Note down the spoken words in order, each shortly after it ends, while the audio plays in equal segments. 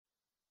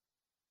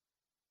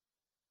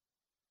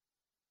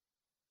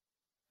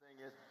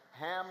is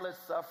Hamlet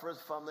suffers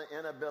from the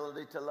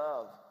inability to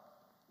love.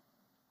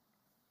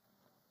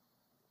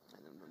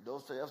 And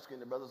Dostoevsky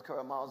and the Brothers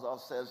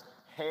Karamazov says,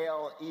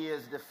 hell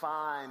is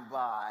defined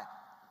by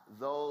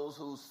those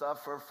who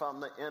suffer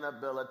from the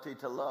inability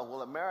to love.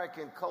 Well,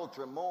 American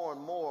culture more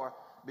and more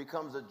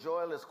becomes a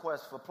joyless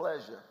quest for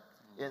pleasure,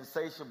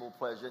 insatiable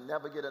pleasure,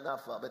 never get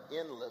enough of it,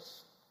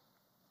 endless,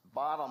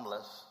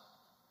 bottomless,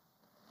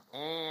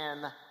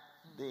 and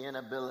the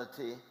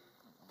inability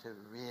to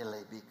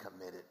really be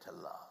committed to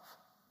love.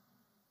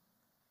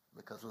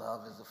 Because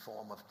love is a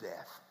form of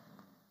death.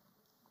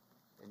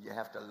 And you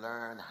have to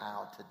learn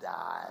how to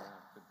die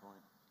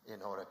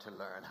in order to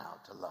learn how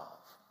to love.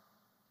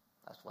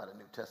 That's why the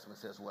New Testament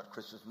says what?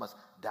 Christians must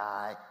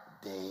die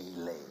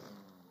daily.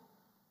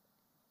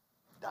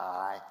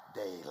 Die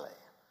daily.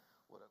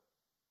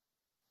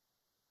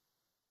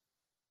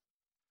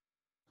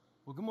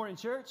 Well, good morning,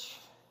 church.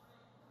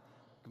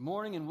 Good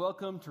morning and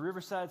welcome to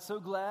Riverside. So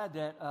glad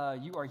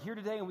that you are here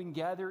today and we can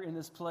gather in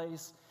this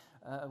place.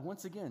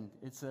 Once again,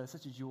 it's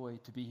such a joy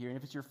to be here. And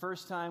if it's your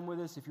first time with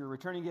us, if you're a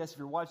returning guest, if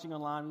you're watching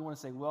online, we want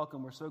to say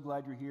welcome. We're so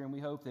glad you're here, and we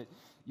hope that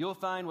you'll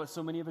find what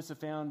so many of us have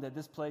found, that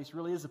this place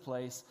really is a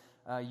place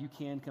you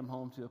can come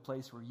home to, a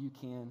place where you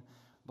can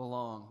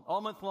belong.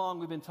 All month long,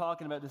 we've been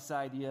talking about this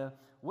idea.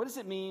 What does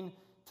it mean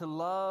to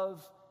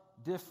love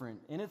different?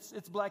 And it's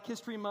Black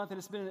History Month, and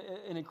it's been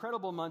an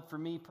incredible month for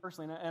me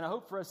personally, and I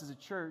hope for us as a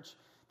church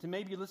to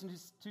maybe listen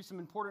to some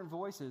important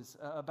voices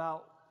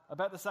about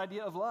this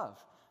idea of love.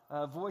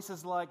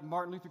 Voices like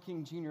Martin Luther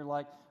King Jr.,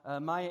 like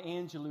Maya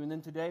Angelou, and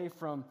then today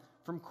from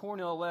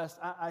Cornel West.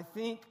 I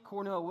think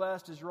Cornel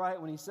West is right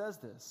when he says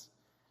this,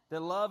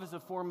 that love is a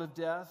form of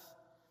death,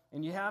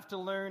 and you have to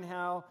learn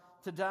how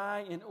to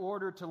die in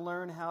order to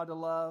learn how to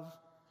love.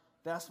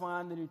 That's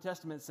why in the New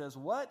Testament it says,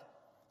 what?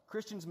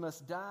 Christians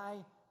must die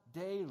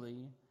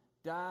daily,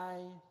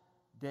 die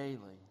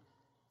daily.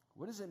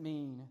 What does it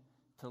mean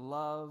to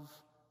love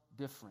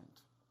different?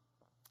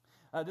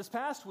 This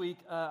past week,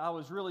 I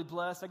was really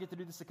blessed. I get to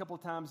do this a couple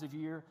of times a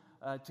year,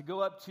 to go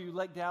up to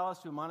Lake Dallas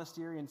to a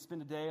monastery and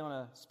spend a day on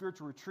a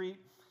spiritual retreat.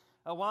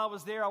 While I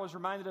was there, I was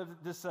reminded of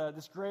this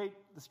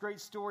great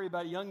story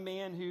about a young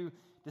man who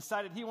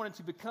decided he wanted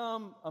to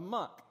become a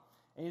monk.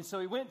 And so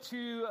he went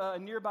to a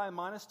nearby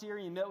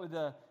monastery and met with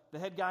the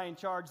head guy in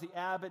charge, the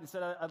abbot, and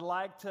said, I'd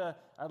like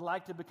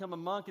to become a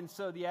monk. And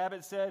so the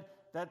abbot said,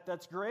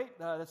 That's great.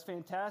 That's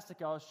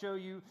fantastic. I'll show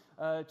you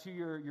to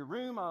your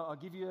room. I'll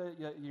give you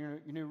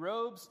your new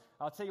robes.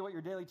 I'll tell you what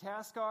your daily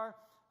tasks are.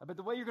 But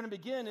the way you're going to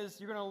begin is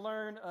you're going to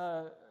learn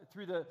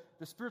through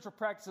the spiritual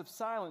practice of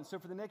silence. So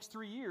for the next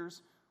 3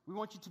 years, we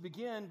want you to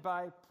begin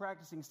by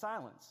practicing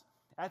silence.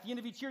 At the end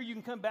of each year, you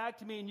can come back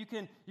to me and you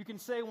can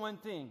say one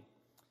thing.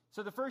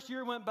 So the first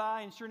year went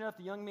by, and sure enough,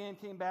 the young man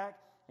came back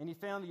and he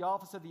found the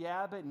office of the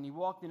abbot, and he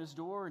walked in his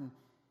door and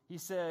he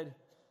said,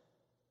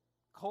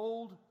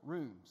 "Cold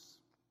rooms."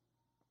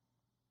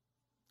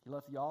 He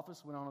left the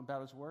office, went on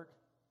about his work.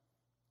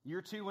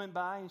 Year 2 went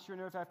by, and sure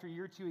enough, after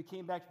year 2, he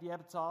came back to the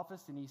abbot's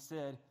office, and he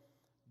said,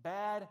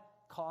 "Bad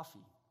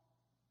coffee."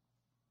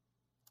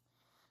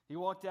 He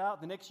walked out.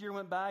 The next year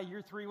went by,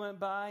 year 3 went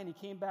by, and he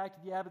came back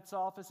to the abbot's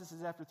office. This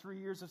is after 3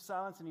 years of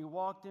silence, and he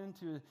walked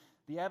into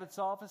the abbot's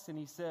office, and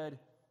he said,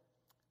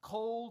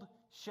 "Cold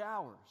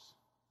showers."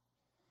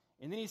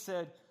 And then he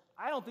said,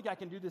 "I don't think I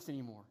can do this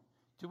anymore."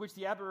 To which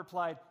the abbot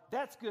replied,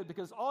 "That's good,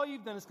 because all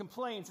you've done is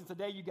complain since the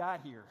day you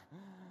got here."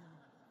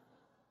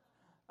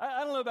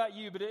 I don't know about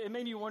you, but it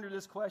made me wonder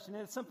this question.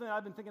 And it's something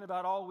I've been thinking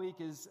about all week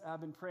as I've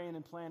been praying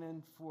and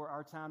planning for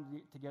our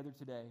time together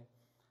today.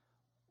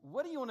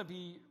 What do you want to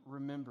be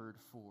remembered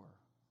for?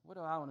 What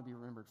do I want to be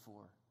remembered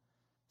for?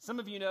 Some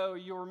of you know,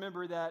 you'll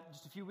remember that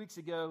just a few weeks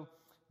ago,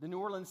 the New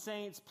Orleans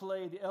Saints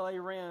played the LA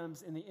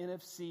Rams in the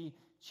NFC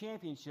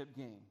Championship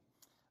game.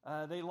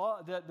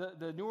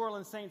 The New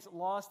Orleans Saints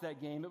lost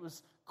that game. It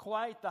was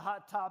quite the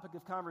hot topic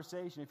of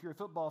conversation. If you're a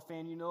football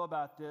fan, you know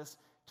about this.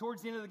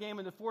 Towards the end of the game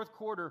in the fourth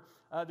quarter,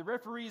 the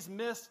referees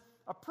missed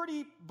a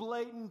pretty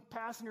blatant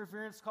pass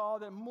interference call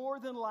that more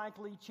than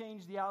likely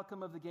changed the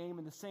outcome of the game,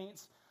 and the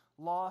Saints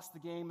lost the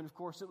game. And of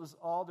course, it was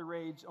all the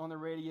rage on the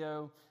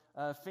radio.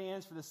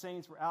 Fans for the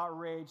Saints were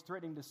outraged,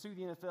 threatening to sue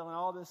the NFL and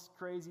all this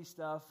crazy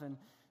stuff.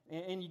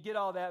 And you get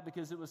all that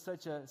because it was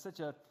such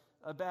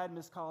a bad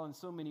missed call in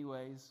so many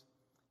ways.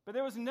 But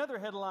there was another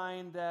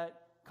headline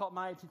that caught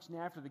my attention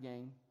after the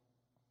game.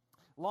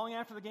 Long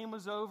after the game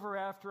was over,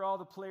 after all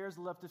the players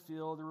left the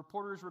field, the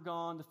reporters were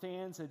gone, the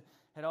fans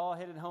had all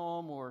headed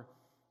home or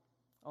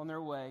on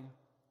their way.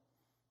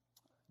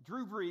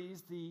 Drew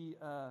Brees, the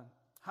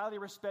highly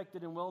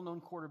respected and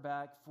well-known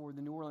quarterback for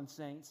the New Orleans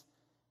Saints,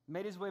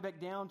 made his way back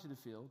down to the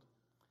field.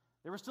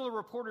 There was still a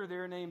reporter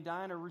there named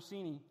Diana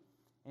Rossini,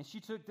 and she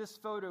took this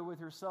photo with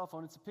her cell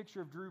phone. It's a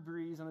picture of Drew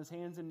Brees on his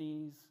hands and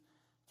knees,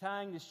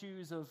 tying the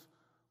shoes of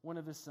one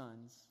of his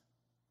sons.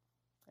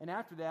 And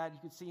after that, you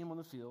could see him on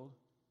the field,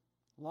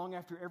 long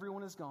after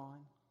everyone is gone,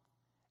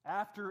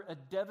 after a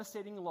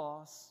devastating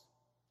loss,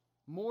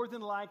 more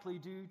than likely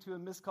due to a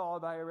missed call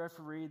by a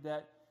referee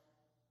that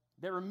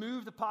that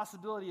removed the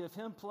possibility of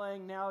him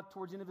playing now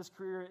towards the end of his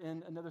career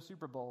in another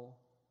Super Bowl.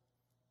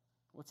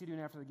 What's he doing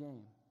after the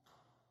game?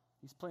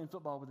 He's playing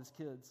football with his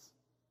kids.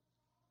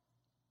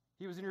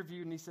 He was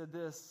interviewed and he said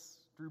this.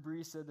 Drew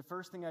Brees said, the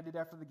first thing I did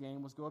after the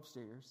game was go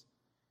upstairs,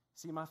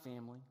 see my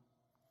family,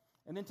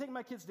 and then take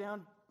my kids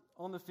down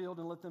on the field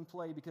and let them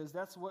play, because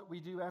that's what we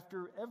do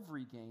after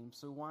every game.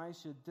 So why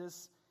should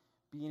this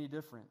be any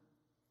different?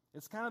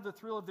 It's kind of the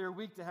thrill of their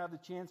week to have the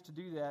chance to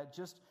do that.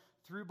 Just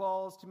threw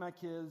balls to my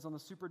kids on the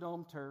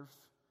Superdome turf,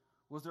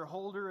 was their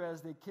holder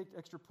as they kicked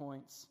extra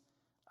points.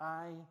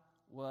 I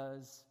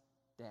was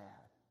dad.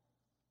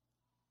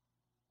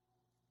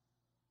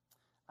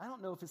 I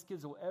don't know if his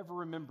kids will ever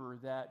remember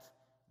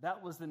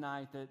that was the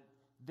night that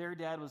their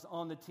dad was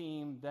on the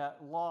team that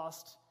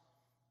lost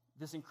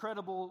this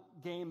incredible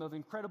game of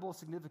incredible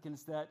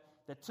significance that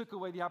took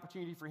away the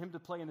opportunity for him to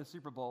play in the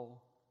Super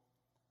Bowl.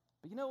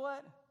 But you know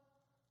what?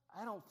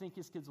 I don't think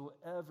his kids will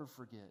ever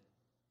forget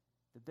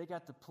that they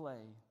got to play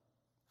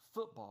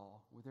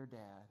football with their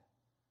dad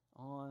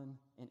on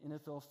an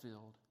NFL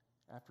field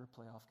after a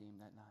playoff game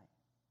that night.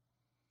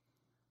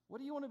 What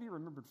do you want to be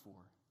remembered for?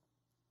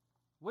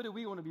 What do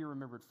we want to be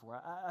remembered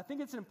for? I think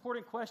it's an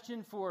important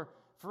question for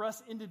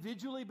us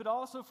individually, but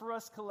also for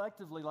us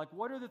collectively. Like,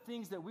 what are the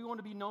things that we want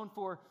to be known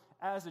for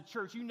as a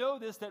church? You know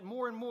this, that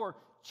more and more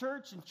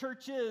church and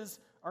churches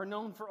are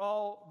known for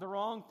all the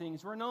wrong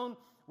things. We're known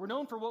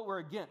for what we're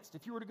against.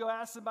 If you were to go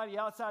ask somebody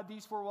outside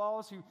these four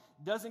walls who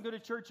doesn't go to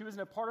church, who isn't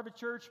a part of a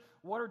church,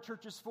 what are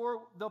churches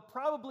for? They'll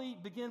probably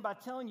begin by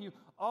telling you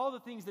all the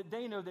things that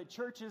they know that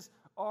churches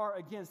are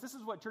against. This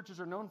is what churches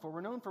are known for.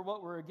 We're known for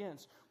what we're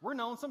against. We're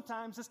known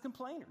sometimes as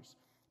complainers.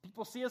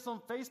 People see us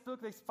on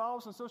Facebook, they follow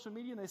us on social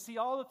media, and they see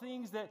all the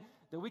things that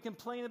we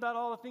complain about,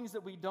 all the things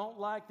that we don't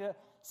like. That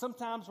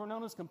sometimes we're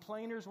known as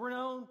complainers. We're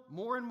known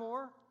more and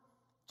more.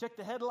 Check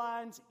the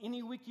headlines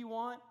any week you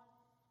want,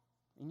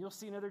 and you'll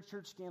see another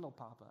church scandal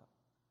pop up.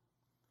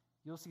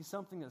 You'll see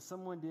something that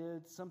someone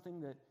did, something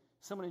that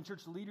someone in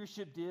church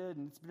leadership did,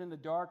 and it's been in the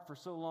dark for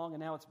so long,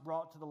 and now it's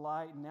brought to the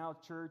light, and now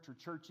church or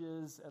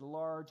churches at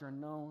large are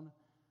known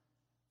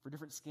for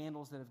different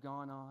scandals that have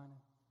gone on.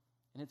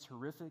 And it's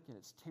horrific, and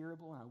it's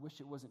terrible, and I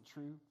wish it wasn't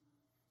true.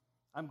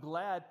 I'm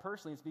glad,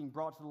 personally, it's being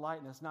brought to the light,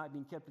 and it's not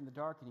being kept in the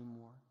dark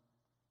anymore.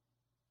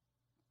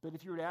 But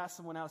if you were to ask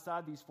someone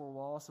outside these four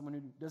walls, someone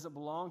who doesn't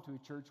belong to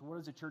a church, what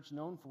is a church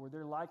known for?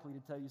 They're likely to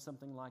tell you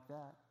something like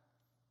that.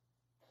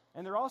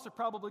 And they're also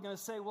probably going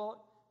to say,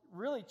 well,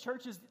 really,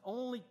 church is the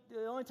only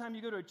time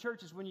you go to a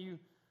church is when you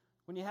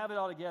have it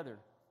all together.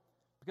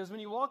 Because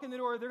when you walk in the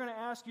door, they're going to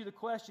ask you the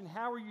question,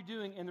 how are you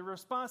doing? And the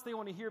response they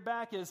want to hear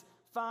back is,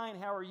 fine,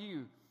 how are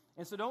you?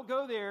 And so don't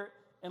go there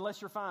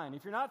unless you're fine.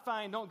 If you're not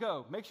fine, don't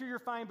go. Make sure you're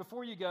fine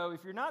before you go.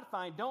 If you're not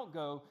fine, don't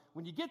go.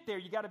 When you get there,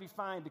 you got to be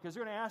fine, because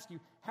they're going to ask you,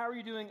 how are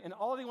you doing? And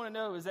all they want to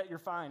know is that you're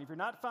fine. If you're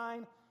not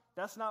fine,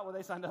 that's not what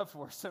they signed up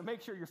for. So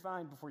make sure you're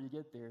fine before you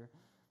get there.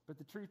 But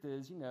the truth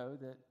is, you know,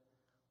 that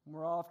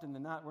more often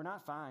than not, we're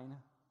not fine.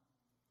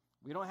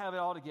 We don't have it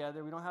all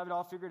together. We don't have it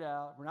all figured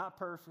out. We're not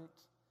perfect.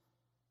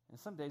 And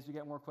some days we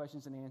get more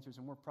questions and answers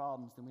and more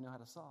problems than we know how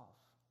to solve.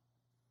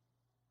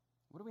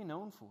 What are we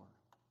known for?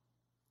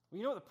 Well,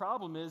 you know what the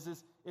problem is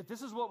if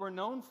this is what we're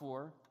known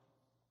for,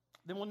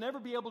 then we'll never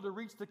be able to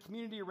reach the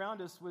community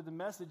around us with the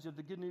message of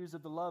the good news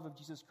of the love of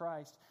Jesus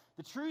Christ.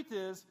 The truth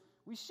is,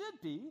 we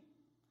should be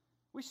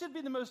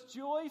the most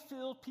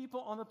joy-filled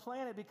people on the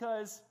planet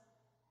because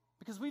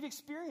we've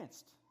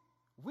experienced.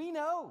 We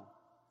know.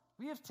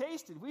 We have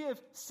tasted. We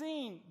have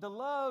seen the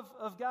love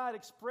of God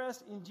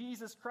expressed in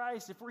Jesus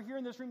Christ. If we're here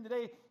in this room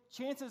today,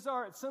 chances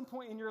are at some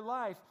point in your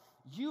life,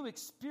 you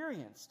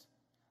experienced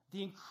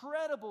the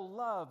incredible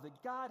love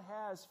that God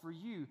has for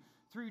you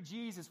through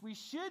Jesus. We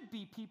should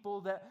be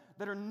people that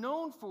are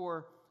known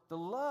for the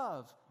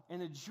love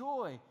and the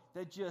joy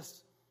that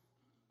just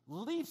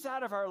leaps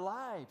out of our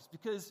lives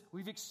because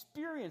we've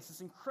experienced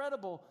this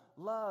incredible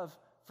love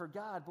for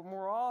God. But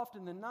more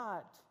often than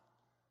not,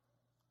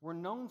 we're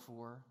known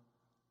for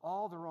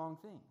all the wrong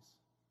things.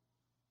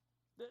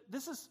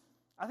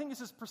 I think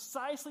this is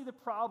precisely the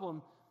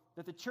problem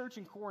that the church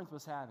in Corinth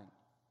was having.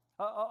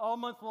 All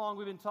month long,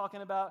 we've been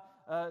talking about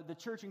the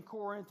church in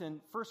Corinth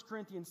and 1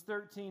 Corinthians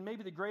 13,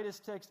 maybe the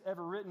greatest text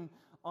ever written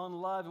on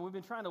love. And we've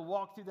been trying to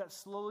walk through that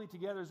slowly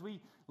together as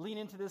we lean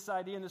into this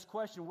idea and this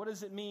question, what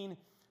does it mean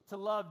to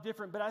love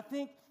different? But I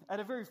think at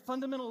a very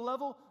fundamental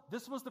level,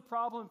 this was the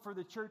problem for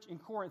the church in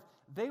Corinth.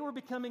 They were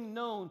becoming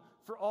known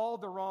for all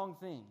the wrong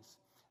things.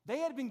 They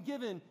had been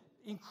given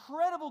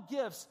incredible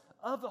gifts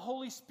of the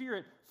Holy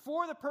Spirit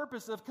for the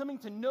purpose of coming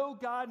to know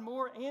God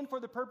more and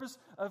for the purpose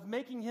of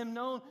making Him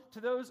known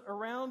to those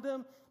around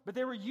them. But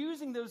they were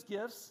using those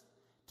gifts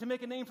to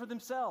make a name for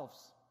themselves.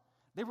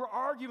 They were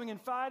arguing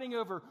and fighting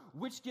over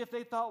which gift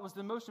they thought was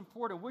the most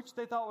important, which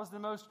they thought was the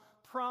most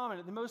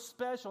prominent, the most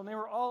special. And they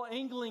were all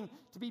angling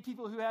to be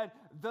people who had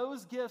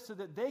those gifts so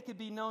that they could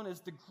be known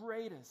as the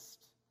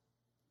greatest.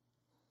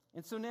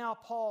 And so now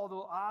Paul, the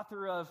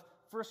author of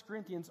 1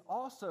 Corinthians,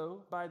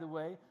 also, by the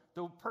way,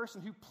 the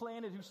person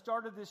who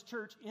started this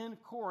church in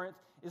Corinth,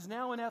 is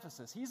now in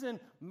Ephesus. He's in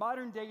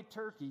modern-day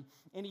Turkey,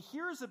 and he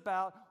hears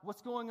about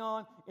what's going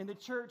on in the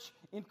church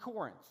in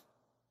Corinth.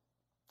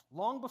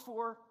 Long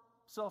before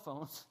cell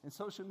phones and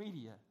social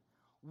media,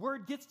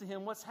 word gets to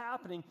him what's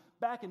happening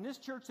back in this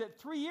church that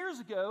 3 years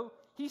ago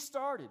he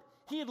started.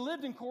 He had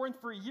lived in Corinth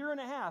for a year and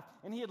a half,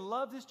 and he had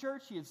loved this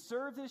church, he had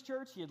served this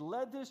church, he had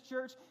led this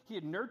church, he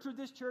had nurtured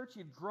this church, he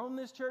had grown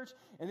this church,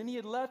 and then he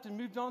had left and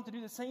moved on to do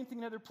the same thing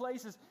in other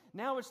places.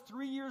 Now it's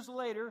 3 years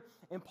later,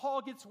 and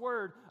Paul gets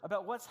word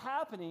about what's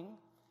happening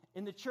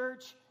in the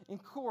church in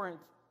Corinth,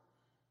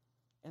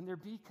 and they're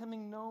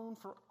becoming known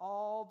for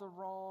all the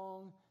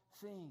wrong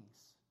things.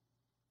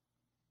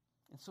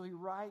 And so he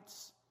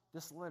writes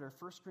this letter,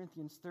 1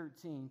 Corinthians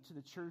 13, to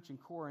the church in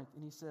Corinth,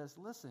 and he says,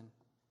 listen,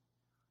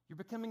 you're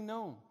becoming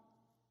known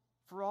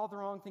for all the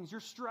wrong things. You're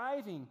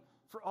striving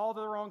for all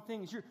the wrong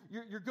things.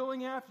 You're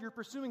going after, you're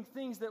pursuing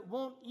things that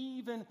won't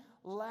even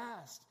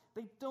last.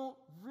 They don't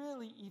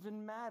really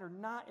even matter,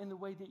 not in the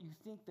way that you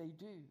think they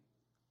do.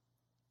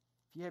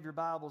 If you have your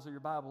Bibles or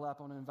your Bible app,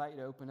 I want to invite you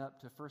to open up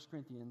to 1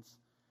 Corinthians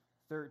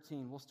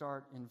 13. We'll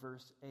start in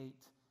verse 8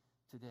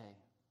 today.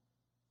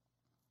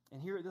 And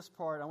here at this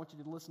part, I want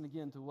you to listen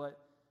again to what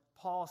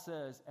Paul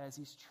says as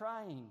he's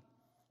trying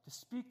to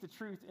speak the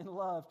truth in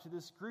love to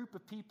this group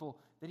of people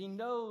that he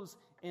knows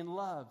and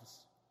loves.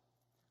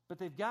 But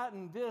they've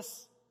gotten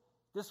this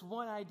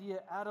one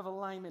idea out of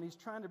alignment. He's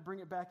trying to bring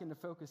it back into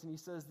focus. And he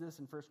says this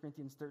in 1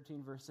 Corinthians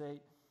 13, verse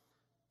 8.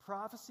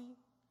 Prophecy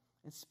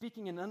and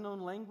speaking in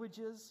unknown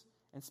languages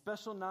and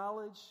special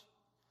knowledge,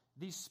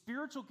 these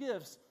spiritual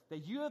gifts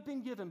that you have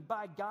been given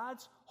by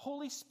God's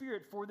Holy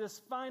Spirit for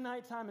this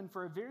finite time and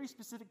for a very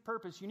specific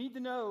purpose, you need to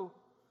know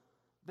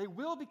they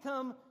will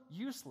become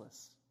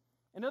useless.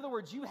 In other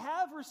words, you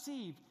have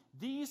received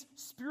these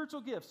spiritual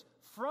gifts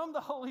from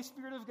the Holy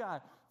Spirit of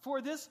God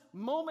for this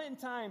moment in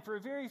time, for a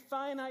very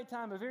finite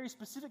time, a very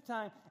specific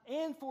time,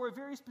 and for a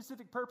very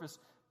specific purpose.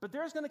 But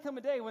there's going to come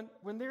a day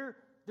when they're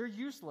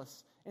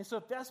useless. And so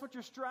if that's what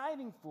you're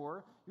striving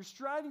for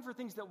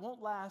things that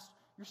won't last,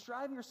 you're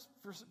striving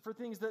for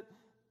things that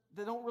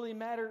don't really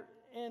matter,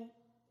 and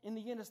in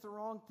the end, it's the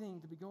wrong thing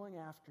to be going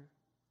after.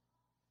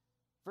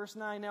 Verse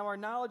 9, now our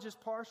knowledge is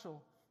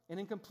partial and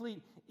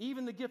incomplete.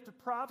 Even the gift of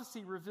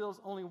prophecy reveals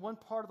only one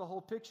part of the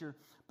whole picture.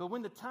 But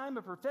when the time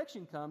of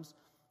perfection comes,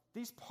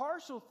 these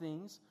partial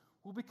things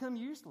will become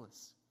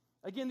useless.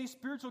 Again, these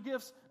spiritual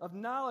gifts of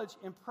knowledge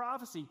and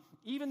prophecy,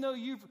 even though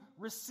you've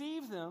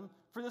received them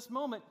for this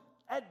moment,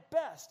 at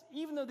best,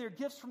 even though they're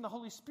gifts from the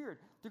Holy Spirit,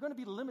 they're going to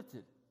be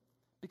limited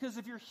because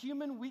of your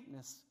human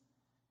weakness,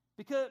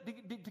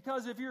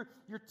 because of your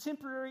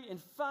temporary and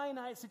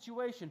finite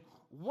situation.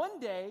 One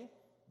day,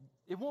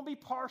 it won't be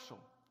partial.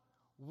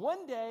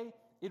 One day,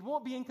 it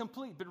won't be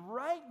incomplete. But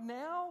right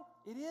now,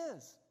 it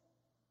is.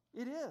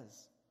 It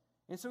is.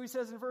 And so he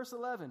says in verse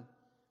 11,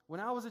 when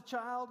I was a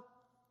child,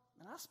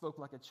 and I spoke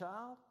like a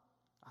child,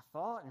 I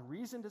thought and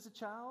reasoned as a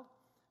child,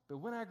 but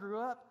when I grew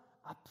up,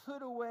 I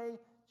put away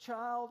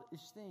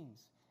childish things.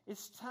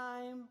 It's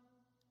time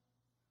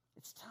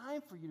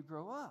for you to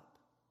grow up.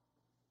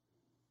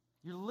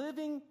 You're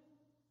living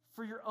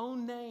for your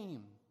own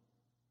name.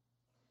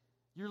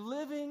 You're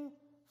living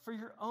for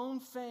your own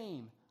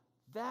fame.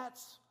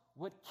 That's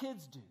what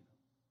kids do.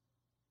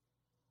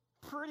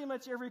 Pretty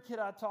much every kid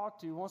I talk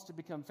to wants to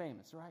become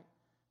famous, right?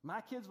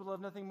 My kids would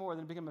love nothing more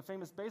than to become a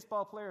famous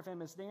baseball player, a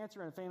famous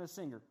dancer, and a famous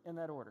singer, in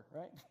that order,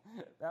 right?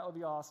 That would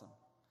be awesome.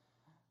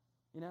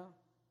 You know,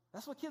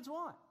 that's what kids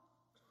want.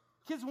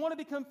 Kids want to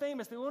become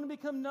famous. They want to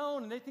become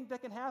known, and they think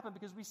that can happen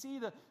because we see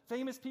the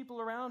famous people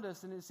around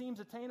us, and it seems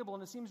attainable,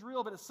 and it seems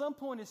real. But at some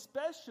point,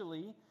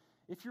 especially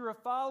if you're a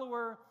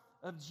follower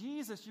of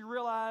Jesus, you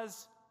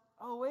realize,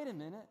 oh, wait a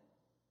minute.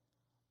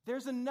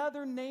 There's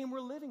another name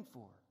we're living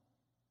for.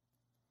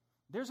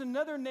 There's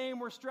another name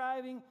we're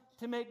striving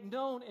to make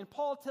known. And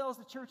Paul tells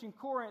the church in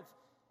Corinth,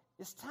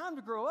 it's time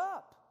to grow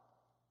up.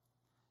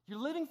 You're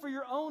living for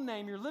your own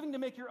name. You're living to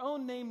make your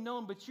own name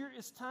known, but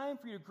it's time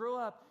for you to grow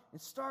up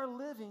and start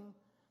living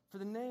for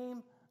the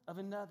name of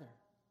another.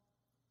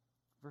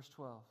 Verse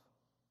 12.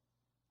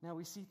 Now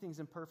we see things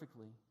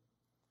imperfectly,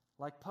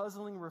 like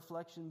puzzling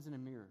reflections in a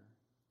mirror.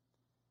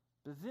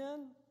 But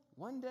then,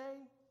 one day,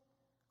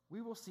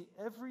 we will see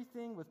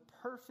everything with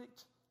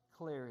perfect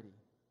clarity.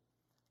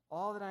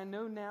 All that I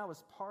know now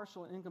is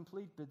partial and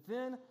incomplete, but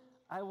then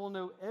I will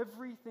know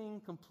everything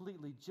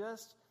completely,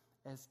 just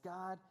as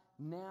God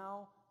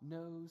now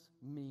knows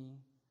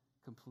me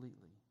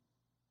completely.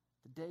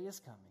 The day is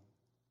coming.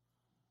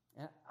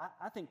 And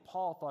I think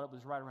Paul thought it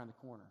was right around the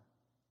corner.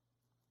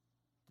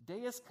 The day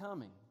is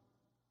coming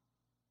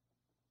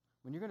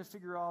when you're going to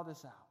figure all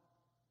this out.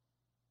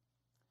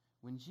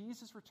 When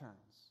Jesus returns,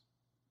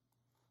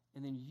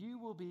 and then you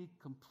will be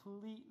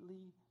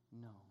completely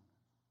known.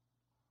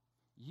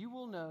 You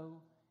will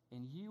know,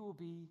 and you will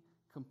be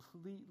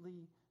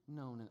completely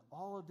known. And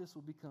all of this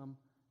will become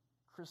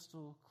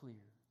crystal clear.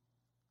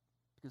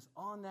 Because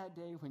on that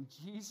day, when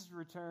Jesus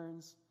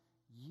returns,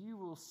 you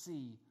will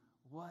see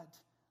what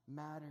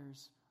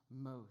matters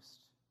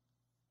most.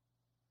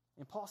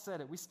 And Paul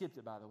said it. We skipped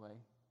it, by the way.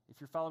 If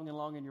you're following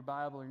along in your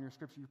Bible or in your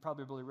scripture, you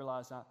probably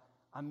realize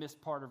I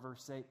missed part of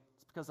verse 8.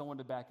 It's because I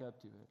wanted to back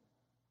up to it.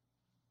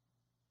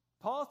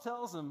 Paul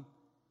tells them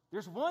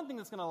there's one thing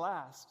that's going to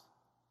last.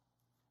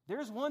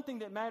 There's one thing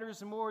that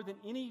matters more than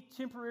any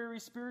temporary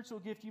spiritual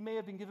gift you may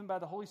have been given by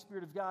the Holy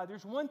Spirit of God.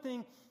 There's one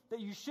thing that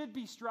you should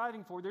be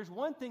striving for. There's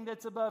one thing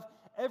that's above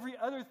every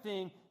other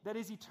thing that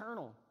is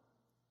eternal.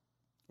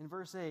 In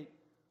verse 8,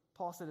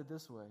 Paul said it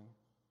this way: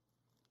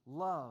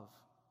 love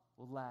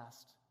will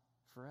last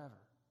forever.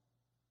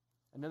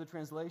 Another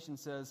translation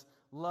says,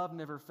 love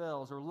never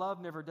fails, or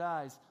love never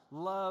dies.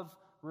 Love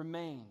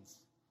remains.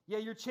 Yeah,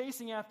 you're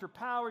chasing after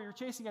power, you're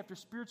chasing after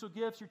spiritual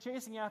gifts, you're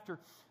chasing after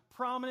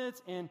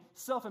prominence and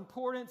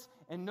self-importance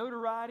and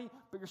notoriety,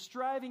 but you're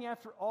striving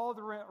after all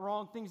the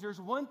wrong things. There's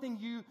one thing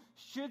you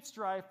should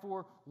strive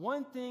for,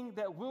 one thing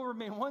that will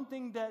remain, one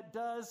thing that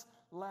does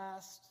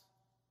last.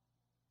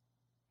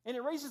 And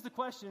it raises the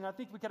question, and I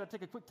think we got to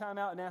take a quick time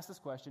out and ask this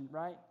question,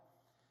 right?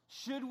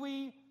 Should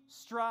we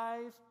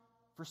strive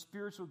for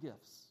spiritual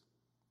gifts?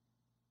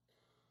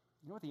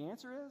 You know what the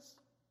answer is?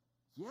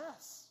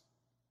 Yes.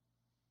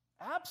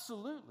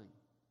 Absolutely.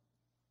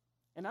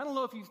 And I don't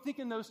know if you think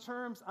in those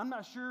terms. I'm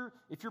not sure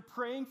if you're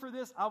praying for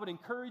this. I would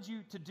encourage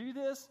you to do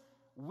this.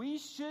 We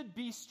should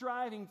be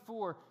striving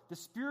for the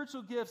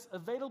spiritual gifts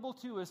available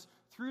to us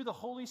through the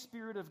Holy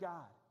Spirit of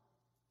God.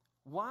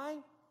 Why?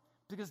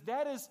 Because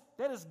that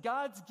is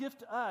God's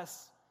gift to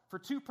us for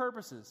two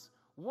purposes.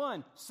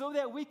 One, so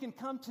that we can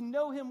come to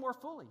know Him more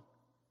fully.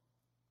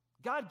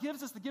 God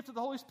gives us the gift of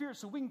the Holy Spirit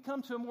so we can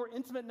come to a more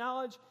intimate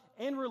knowledge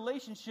and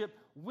relationship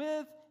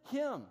with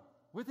Him,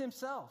 with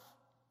Himself.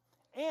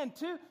 And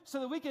two, so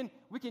that we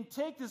can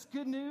take this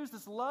good news,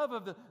 this love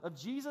of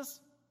Jesus,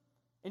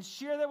 and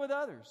share that with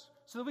others,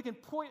 so that we can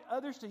point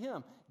others to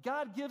Him.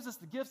 God gives us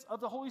the gifts of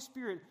the Holy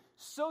Spirit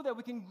so that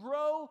we can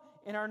grow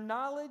in our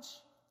knowledge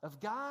of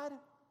God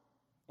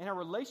and our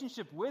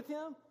relationship with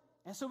Him,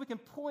 and so we can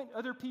point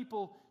other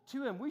people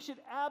to Him. We should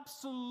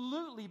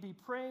absolutely be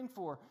praying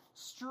for,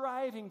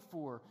 striving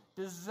for,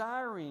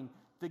 desiring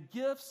the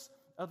gifts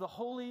of the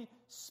Holy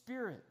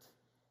Spirit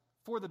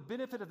for the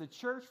benefit of the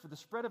church, for the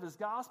spread of His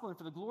gospel, and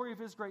for the glory of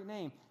His great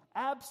name.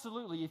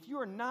 Absolutely. If you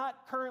are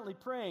not currently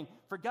praying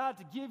for God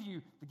to give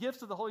you the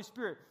gifts of the Holy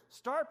Spirit,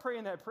 start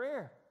praying that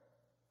prayer.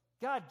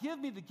 God, give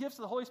me the gifts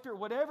of the Holy Spirit.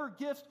 Whatever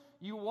gift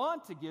you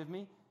want to give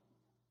me,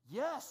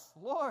 yes,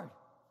 Lord.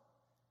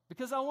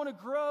 Because I want to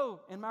grow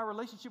in my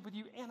relationship with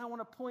You, and I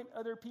want to point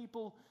other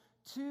people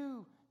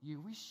to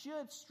You. We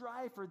should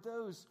strive for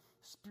those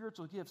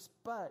spiritual gifts,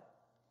 but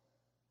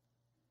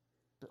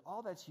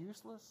all that's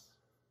useless,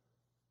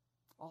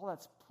 all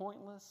that's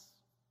pointless,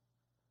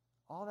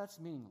 all that's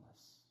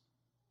meaningless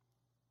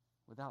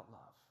without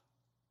love.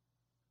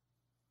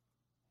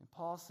 And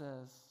Paul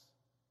says,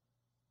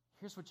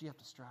 here's what you have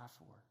to strive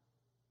for.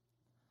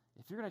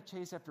 If you're going to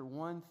chase after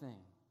one thing,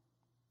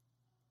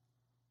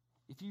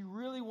 if you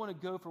really want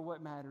to go for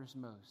what matters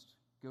most,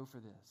 go for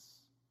this.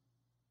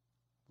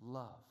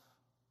 Love.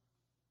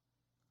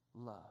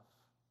 Love.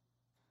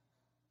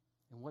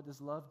 And what does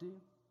love do?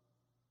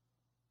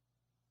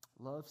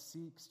 Love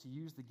seeks to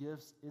use the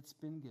gifts it's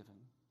been given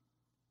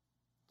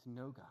to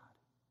know God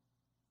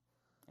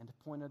and to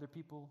point other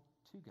people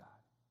to God.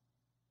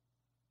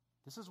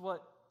 This is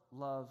what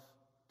love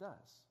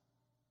does.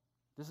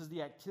 This is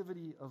the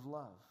activity of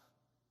love.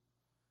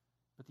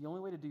 But the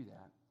only way to do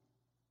that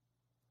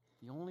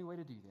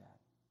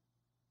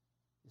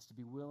is to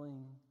be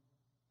willing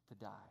to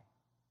die.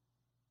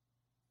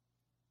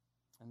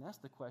 And that's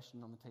the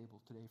question on the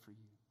table today for you.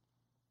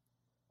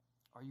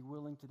 Are you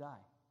willing to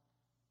die?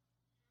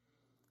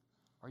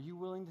 Are you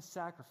willing to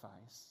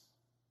sacrifice?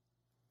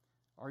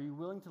 Are you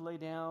willing to lay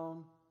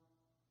down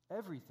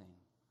everything?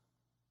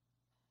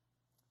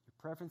 Your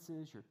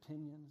preferences, your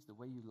opinions, the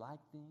way you like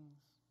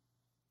things?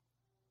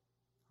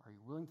 Are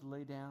you willing to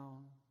lay down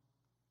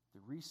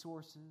the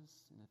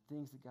resources and the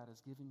things that God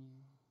has given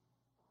you?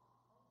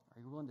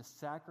 Are you willing to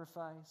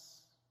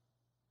sacrifice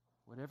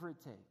whatever it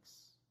takes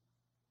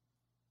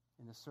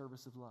in the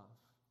service of love?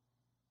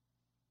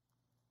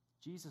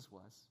 Jesus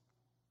was.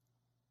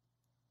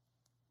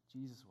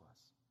 Jesus was.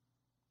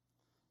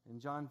 In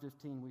John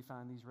 15, we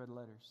find these red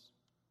letters.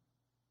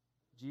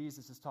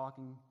 Jesus is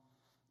talking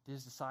to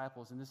His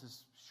disciples, and this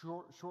is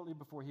shortly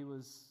before He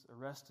was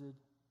arrested,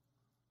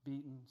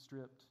 beaten,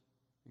 stripped,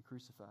 and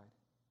crucified.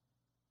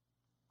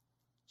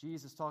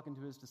 Jesus, talking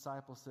to His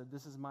disciples, said,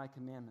 "This is my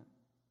commandment.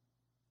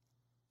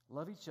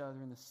 Love each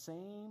other in the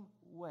same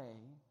way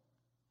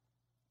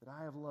that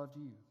I have loved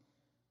you.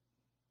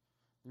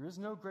 There is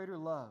no greater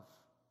love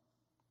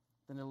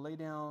than to lay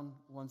down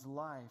one's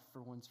life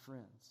for one's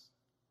friends.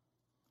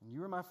 And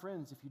you are my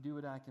friends if you do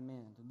what I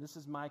command. And this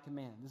is my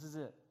command. This is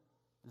it.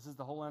 This is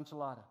the whole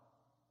enchilada.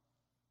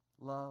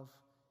 Love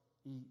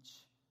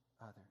each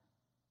other."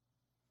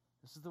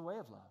 This is the way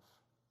of love.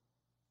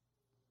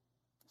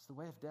 It's the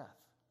way of death.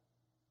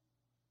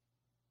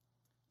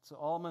 So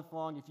all month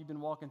long, if you've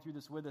been walking through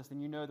this with us, then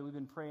you know that we've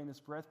been praying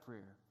this breath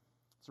prayer.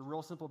 It's a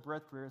real simple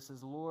breath prayer. It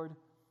says, "Lord,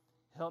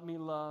 help me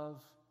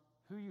love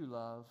who you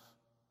love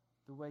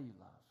the way you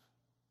love."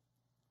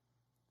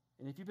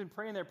 And if you've been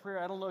praying that prayer,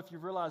 I don't know if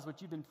you've realized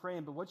what you've been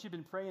praying, but what you've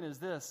been praying is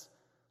this: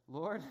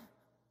 Lord,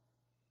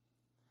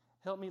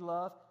 help me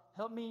love,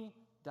 help me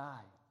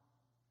die.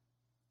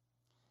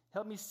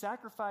 Help me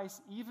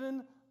sacrifice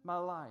even my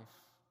life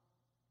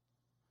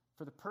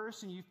for the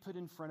person you've put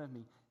in front of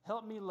me.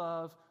 Help me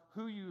love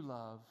who you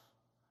love,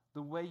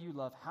 the way you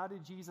love. How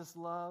did Jesus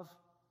love?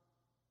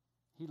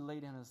 He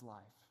laid down his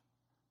life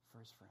for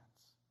his friends.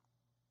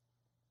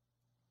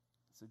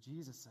 So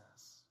Jesus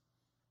says,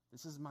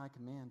 this is my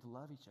command, to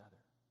love each other.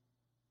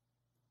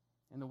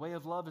 And the way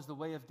of love is the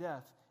way of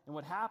death. And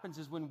what happens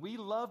is when we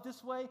love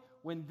this way,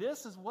 when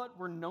this is what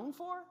we're known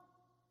for,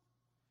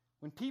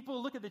 when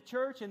people look at the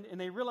church and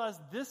they realize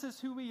this is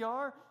who we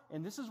are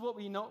and this is what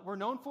we're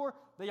known for,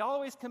 they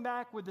always come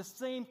back with the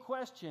same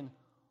question: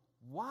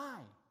 why?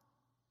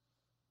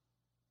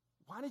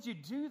 Why did you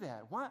do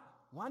that?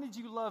 Why did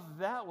you love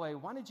that way?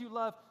 Why did you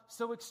love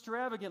so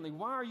extravagantly?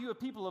 Why are you a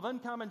people of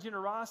uncommon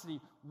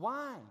generosity?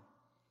 Why?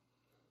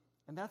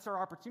 And that's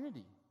our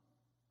opportunity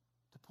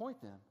to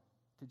point them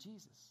to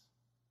Jesus.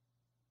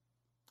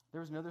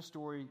 There was another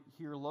story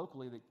here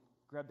locally that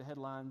grabbed the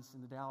headlines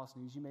in the Dallas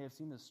News. You may have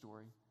seen this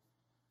story.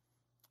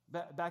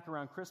 Back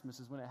around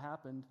Christmas is when it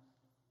happened.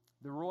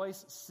 The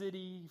Royce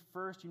City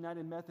First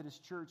United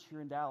Methodist Church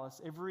here in Dallas,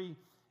 every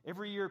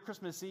year,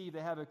 Christmas Eve,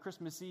 they have a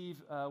Christmas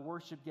Eve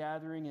worship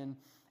gathering,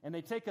 and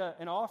they take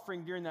an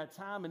offering during that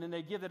time, and then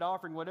they give that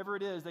offering, whatever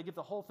it is, they give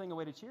the whole thing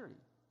away to charity.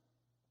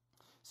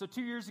 So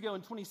 2 years ago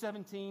in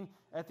 2017,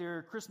 at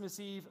their Christmas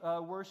Eve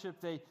worship,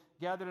 they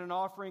gathered an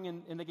offering,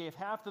 and they gave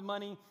half the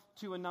money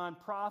to a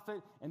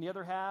nonprofit, and the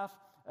other half,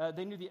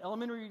 they knew the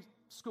elementary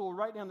school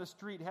right down the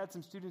street had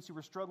some students who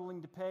were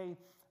struggling to pay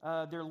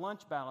their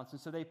lunch balance,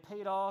 and so they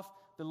paid off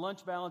the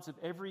lunch balance of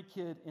every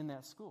kid in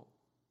that school.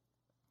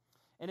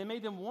 And it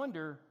made them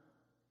wonder,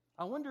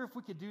 I wonder if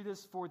we could do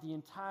this for the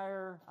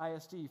entire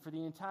ISD, for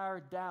the entire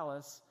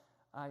Dallas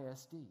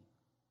ISD.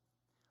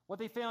 What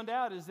they found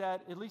out is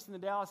that, at least in the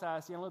Dallas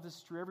ISD, I don't know if this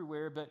is true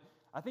everywhere, but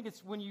I think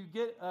it's when you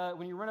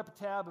run up a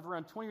tab of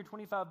around $20 or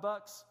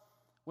 $25,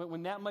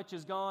 when that much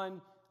is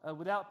gone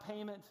without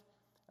payment,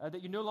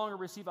 that you no longer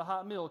receive a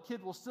hot meal. A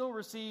kid will still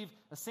receive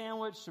a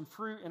sandwich, some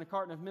fruit, and a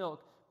carton of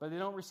milk, but they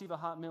don't receive a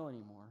hot meal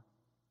anymore.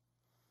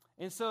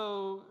 And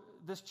so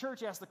this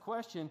church asked the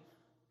question,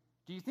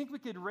 do you think we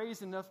could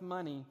raise enough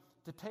money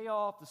to pay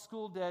off the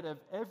school debt of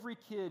every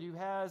kid who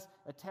has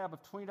a tab of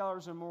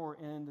 $20 or more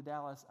in the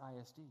Dallas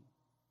ISD?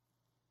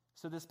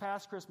 So this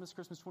past Christmas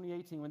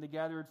 2018, when they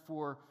gathered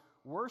for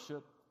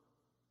worship,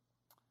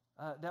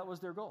 that was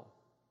their goal.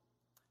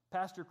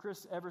 Pastor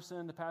Chris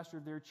Everson, the pastor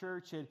of their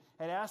church,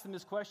 had asked them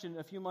this question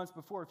a few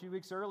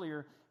weeks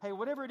earlier. Hey,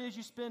 whatever it is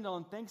you spend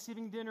on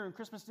Thanksgiving dinner and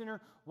Christmas dinner,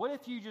 what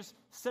if you just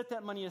set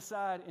that money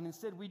aside and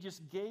instead we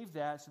just gave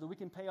that so that we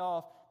can pay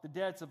off the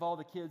debts of all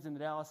the kids in the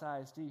Dallas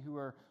ISD who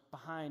are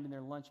behind in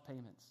their lunch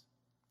payments?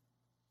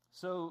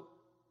 So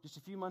just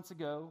a few months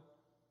ago,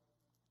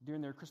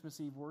 during their Christmas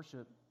Eve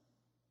worship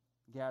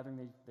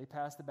gathering, they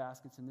passed the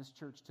baskets, and this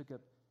church took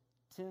up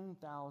 $10,000.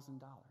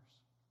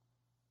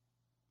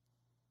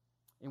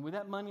 And with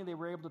that money, they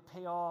were able to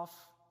pay off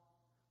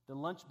the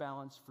lunch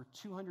balance for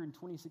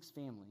 226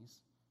 families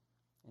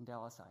in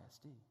Dallas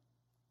ISD.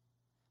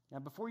 Now,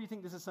 before you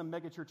think this is some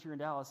mega church here in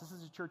Dallas, this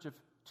is a church of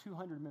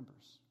 200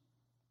 members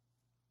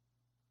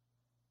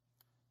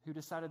who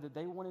decided that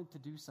they wanted to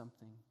do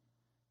something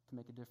to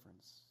make a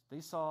difference.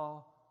 They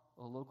saw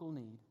a local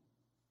need,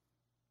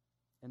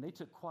 and they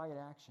took quiet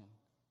action.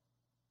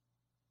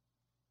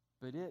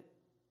 But it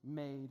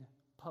made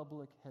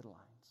public headlines.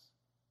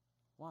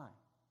 Why?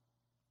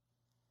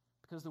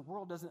 Because the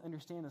world doesn't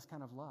understand this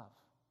kind of love.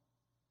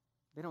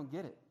 They don't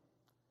get it.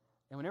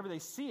 And whenever they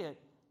see it,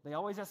 they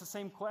always ask the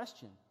same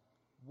question.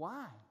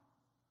 Why?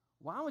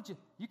 Why would you?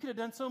 You could have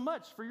done so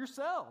much for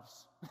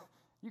yourselves.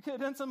 You could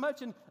have done so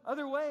much in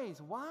other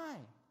ways. Why?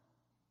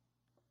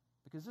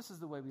 Because this is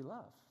the way we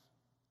love.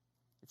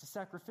 It's a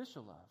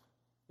sacrificial love.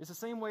 It's the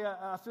same way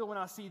I feel when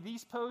I see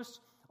these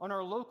posts on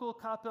our local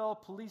Coppell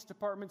Police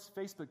Department's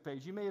Facebook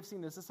page. You may have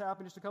seen this. This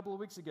happened just a couple of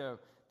weeks ago.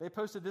 They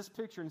posted this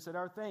picture and said,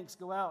 "Our thanks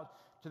go out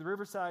to the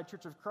Riverside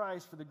Church of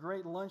Christ for the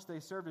great lunch they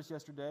served us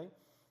yesterday.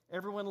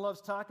 Everyone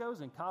loves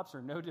tacos, and cops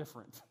are no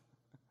different."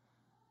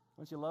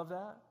 Don't you love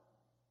that?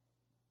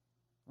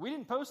 We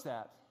didn't post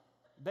that.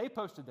 They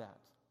posted that.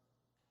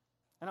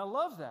 And I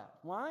love that.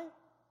 Why?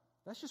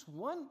 That's just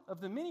one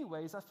of the many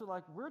ways I feel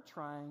like we're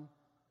trying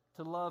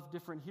to love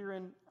different here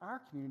in our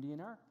community, in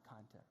our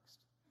context.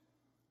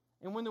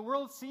 And when the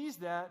world sees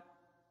that,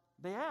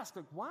 they ask,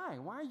 like, why?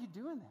 Why are you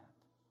doing that?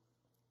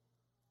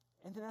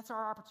 And then that's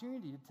our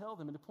opportunity to tell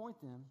them and to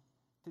point them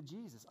to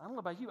Jesus. I don't know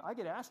about you. I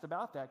get asked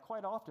about that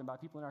quite often by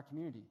people in our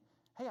community.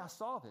 Hey, I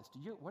saw this.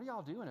 What are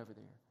y'all doing over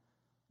there?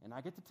 And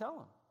I get to tell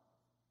them.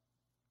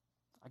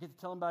 I get to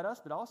tell them about us,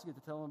 but I also get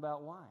to tell them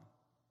about why.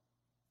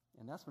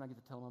 And that's when I get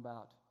to tell them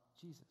about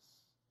Jesus.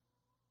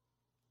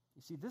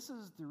 You see, this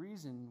is the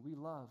reason we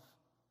love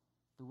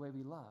the way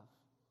we love.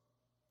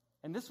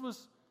 And this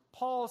was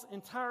Paul's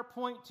entire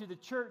point to the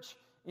church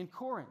in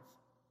Corinth.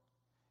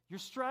 You're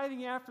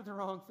striving after the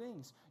wrong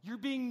things. You're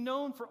being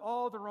known for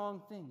all the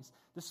wrong things.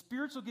 The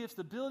spiritual gifts,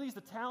 the abilities,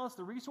 the talents,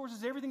 the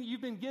resources, everything that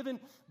you've been given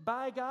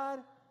by God,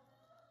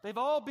 they've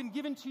all been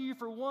given to you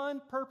for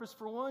one purpose,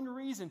 for one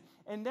reason,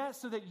 and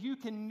that's so that you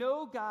can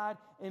know God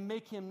and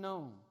make Him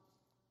known.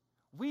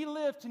 We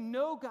live to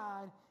know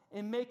God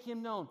and make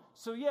Him known.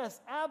 So yes,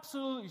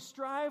 absolutely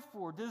strive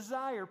for,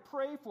 desire,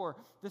 pray for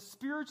the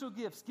spiritual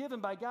gifts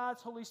given by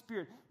God's Holy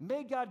Spirit.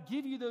 May God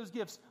give you those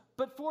gifts,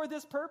 but for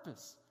this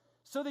purpose,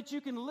 so that you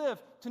can live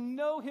to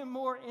know Him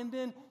more and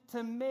then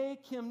to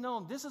make Him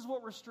known. This is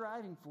what we're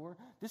striving for.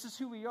 This is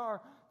who we are.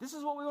 This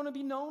is what we want to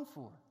be known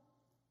for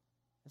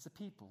as a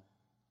people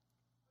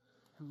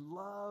who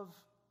love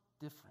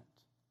different,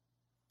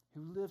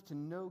 who live to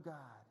know God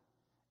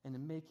and to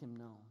make Him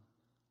known.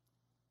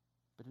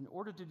 But in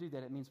order to do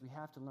that, it means we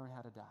have to learn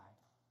how to die,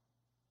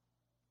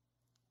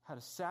 how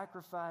to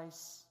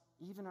sacrifice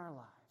even our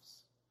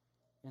lives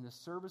in the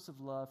service of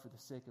love for the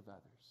sake of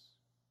others.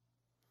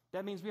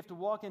 That means we have to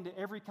walk into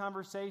every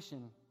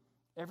conversation,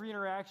 every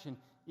interaction,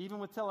 even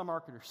with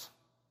telemarketers,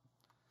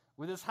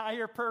 with this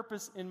higher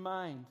purpose in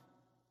mind.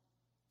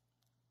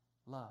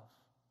 Love.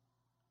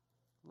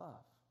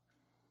 Love.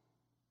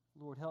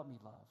 Lord, help me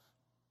love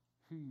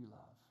who you love,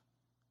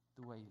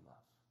 the way you love.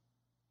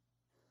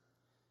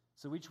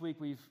 So each week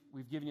we've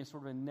given you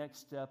sort of a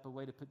next step, a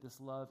way to put this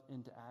love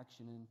into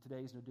action, and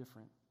today is no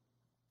different.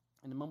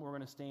 In a moment we're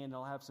going to stand, and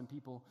I'll have some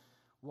people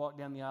walk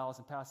down the aisles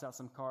and pass out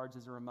some cards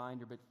as a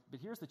reminder, but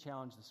here's the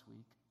challenge this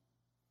week.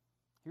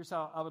 Here's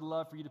how I would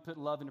love for you to put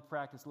love into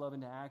practice, love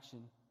into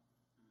action.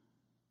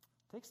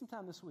 Take some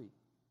time this week,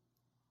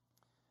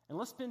 and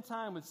let's spend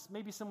time with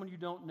maybe someone you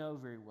don't know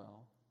very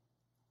well,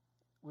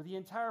 with the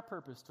entire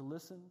purpose to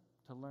listen,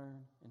 to learn,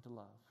 and to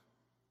love.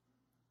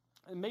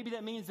 And maybe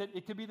that means that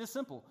it could be this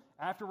simple.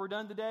 After we're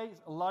done today,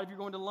 a lot of you are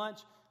going to lunch.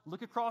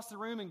 Look across the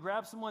room and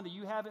grab someone that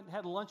you haven't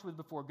had lunch with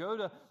before. Go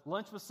to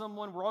lunch with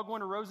someone. We're all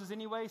going to Rose's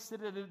anyway.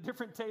 Sit at a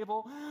different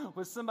table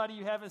with somebody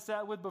you haven't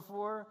sat with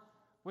before,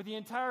 with the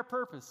entire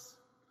purpose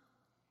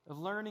of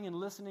learning and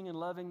listening and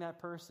loving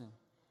that person.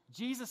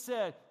 Jesus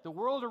said, the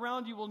world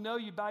around you will know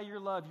you by your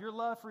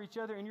love for each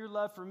other and your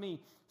love for me.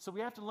 So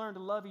we have to learn to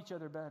love each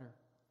other better.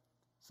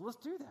 So let's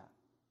do that.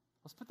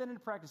 Let's put that into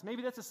practice.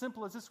 Maybe that's as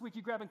simple as this week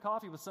you grabbing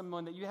coffee with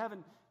someone that you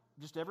haven't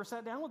just ever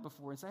sat down with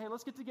before and say, hey,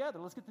 let's get together.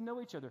 Let's get to know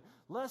each other.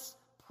 Let's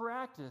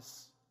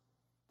practice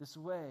this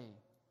way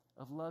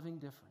of loving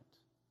different.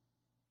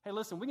 Hey,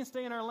 listen, we can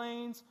stay in our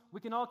lanes.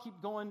 We can all keep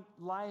going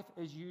life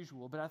as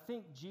usual. But I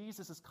think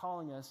Jesus is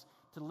calling us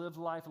to live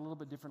life a little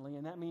bit differently,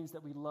 and that means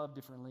that we love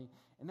differently.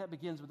 And that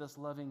begins with us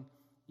loving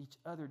each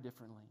other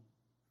differently.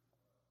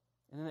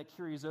 And then that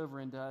carries over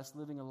into us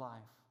living a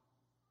life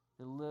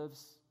that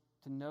lives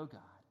to know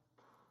God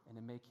and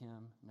to make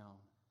Him known.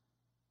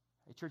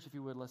 Hey, church, if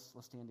you would, let's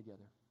stand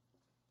together.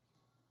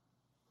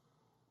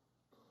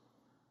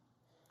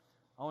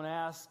 I want to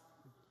ask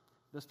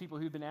those people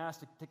who've been asked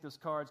to take those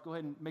cards, go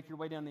ahead and make your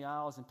way down the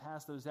aisles and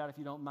pass those out if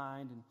you don't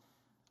mind. And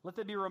let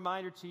that be a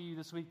reminder to you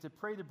this week to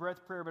pray the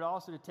breath prayer, but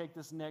also to take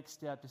this next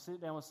step, to sit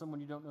down with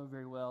someone you don't know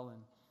very well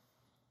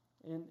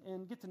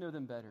and get to know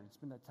them better and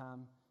spend that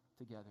time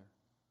together.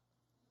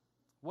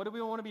 What do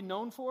we want to be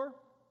known for?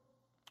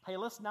 Hey,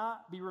 let's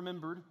not be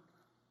remembered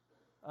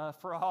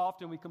for how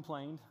often we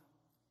complained.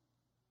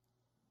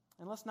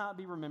 And let's not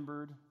be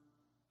remembered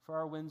for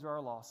our wins or our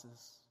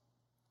losses.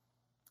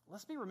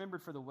 Let's be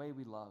remembered for the way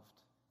we loved.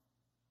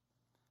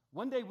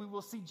 One day we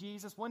will see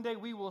Jesus. One day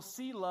we will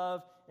see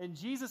love. And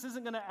Jesus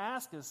isn't going to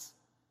ask us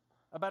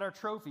about our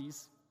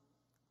trophies.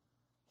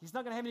 He's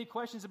not going to have any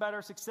questions about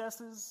our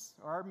successes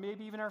or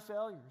maybe even our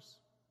failures.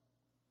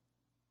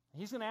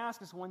 He's going to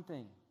ask us one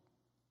thing.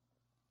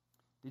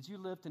 Did you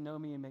live to know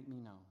me and make me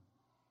known?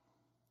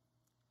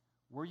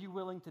 Were you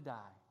willing to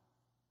die?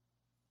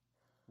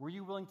 Were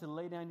you willing to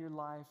lay down your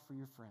life for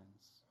your friends?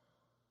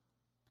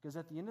 Because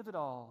at the end of it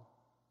all,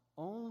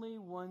 only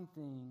one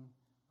thing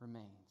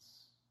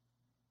remains,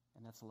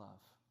 and that's love.